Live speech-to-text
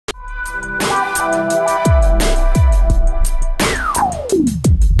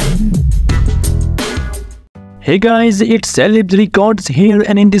Hey guys, it's Celeb Records here,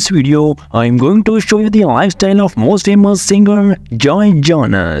 and in this video, I'm going to show you the lifestyle of most famous singer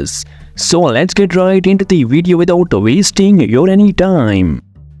Jonas. So let's get right into the video without wasting your any time.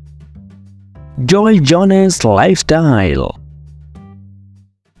 Jonas lifestyle.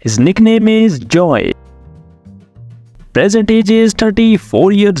 His nickname is Joy. Present age is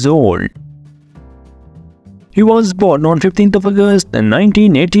 34 years old. He was born on 15th of August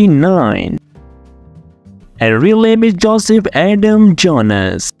 1989. And real name is Joseph Adam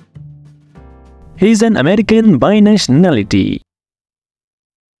Jonas. He is an American by nationality.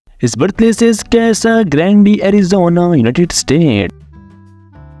 His birthplace is Casa Grande, Arizona, United States.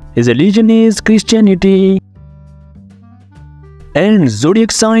 His religion is Christianity. And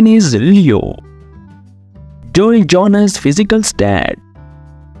zodiac sign is Leo. Jonas physical stat.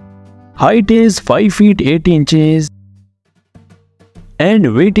 Height is 5 feet 8 inches.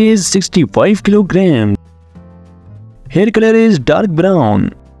 And weight is 65 kilograms. Hair color is dark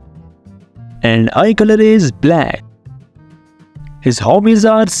brown and eye color is black. His hobbies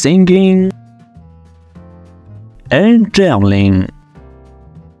are singing and traveling.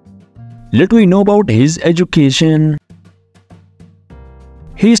 Let me know about his education.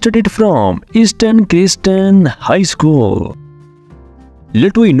 He studied from Eastern Christian High School.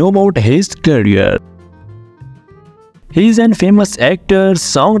 Let me know about his career. He is a famous actor,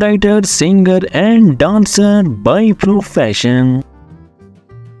 songwriter, singer, and dancer by profession.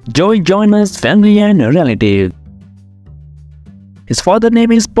 Jonas family and relatives. His father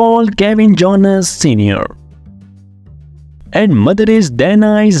name is Paul Kevin Jonas Sr. and mother is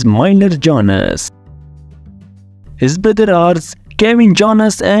Denise Miller Jonas. His brothers are Kevin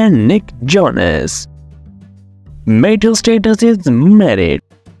Jonas and Nick Jonas. Marital status is married.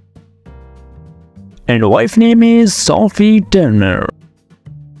 And wife name is Sophie Turner.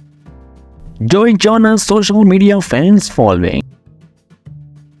 Jonas social media fans following.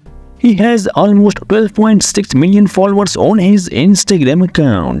 He has almost 12.6 million followers on his Instagram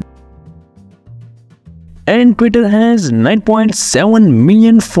account. And Twitter has 9.7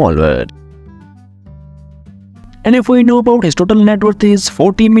 million followers. And if we know about his total net worth is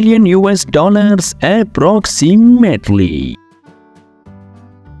 $40 million approximately.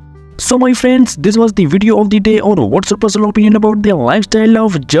 So my friends, this was the video of the day. Or what's your personal opinion about the lifestyle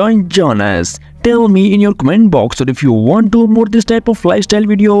of Jonas? Tell me in your comment box. Or if you want to more this type of lifestyle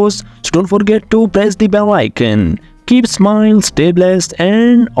videos, so don't forget to press the bell icon. Keep smile, stay blessed,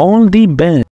 and all the best.